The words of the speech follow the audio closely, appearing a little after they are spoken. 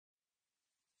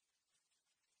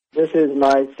This is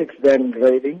my 6th Dan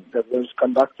grading that was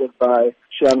conducted by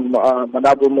Chihan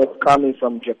Murakami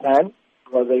from Japan.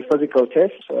 It was a physical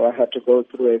test, so I had to go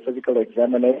through a physical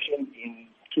examination in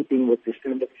keeping with the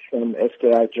standards from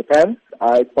SKI Japan.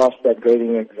 I passed that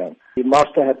grading exam. The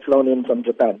master had flown in from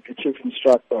Japan, the chief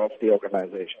instructor of the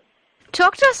organization.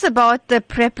 Talk to us about the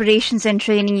preparations and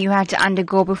training you had to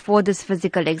undergo before this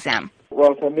physical exam.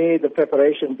 Well, for me, the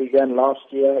preparation began last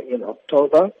year in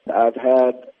October. I've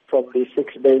had probably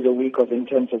 6 days a week of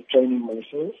intensive training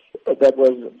myself. That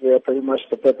was pretty much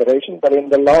the preparation. But in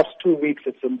the last 2 weeks,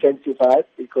 it's intensified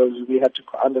because we had to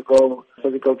undergo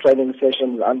physical training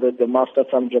sessions under the master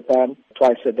from Japan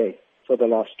twice a day for the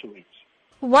last 2 weeks.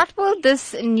 What will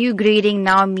this new grading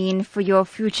now mean for your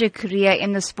future career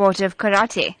in the sport of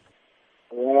karate?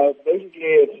 Well,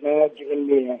 basically, it's now given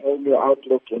me a whole new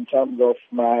outlook in terms of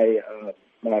my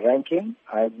ranking.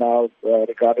 I'm now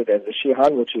regarded as a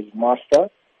Chihan, which is master.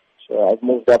 So I've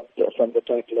moved up from the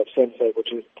title of sensei, which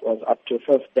was up to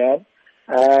 5th Dan.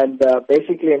 And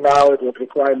basically now it would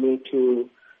require me to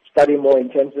study more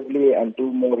intensively and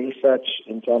do more research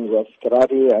in terms of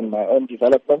karate and my own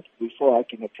development before I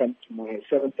can attempt my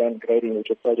 7th Dan grading, which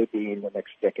will probably be in the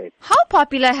next decade. How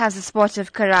popular has the sport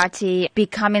of karate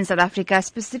become in South Africa,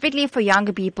 specifically for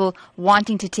younger people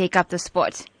wanting to take up the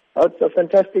sport? It's a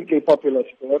fantastically popular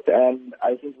sport, and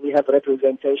I think we have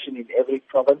representation in every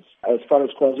province. As far as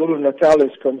KwaZulu-Natal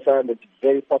is concerned, it's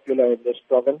very popular in this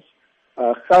province.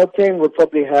 Gauteng would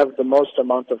probably have the most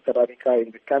amount of karateka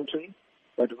in the country,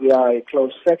 but we are a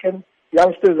close second.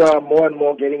 Youngsters are more and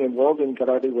more getting involved in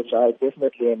karate, which I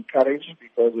definitely encourage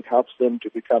because it helps them to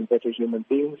become better human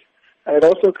beings. And it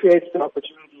also creates the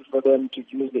opportunity for them to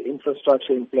use the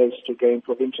infrastructure in place to gain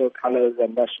provincial colors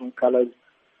and national colors.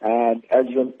 And as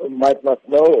you might not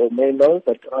know or may know,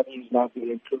 that karate is now being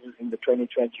included in the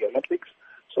 2020 Olympics.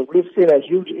 So we've seen a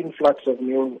huge influx of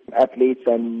new athletes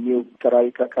and new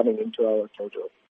karateka coming into our dojo.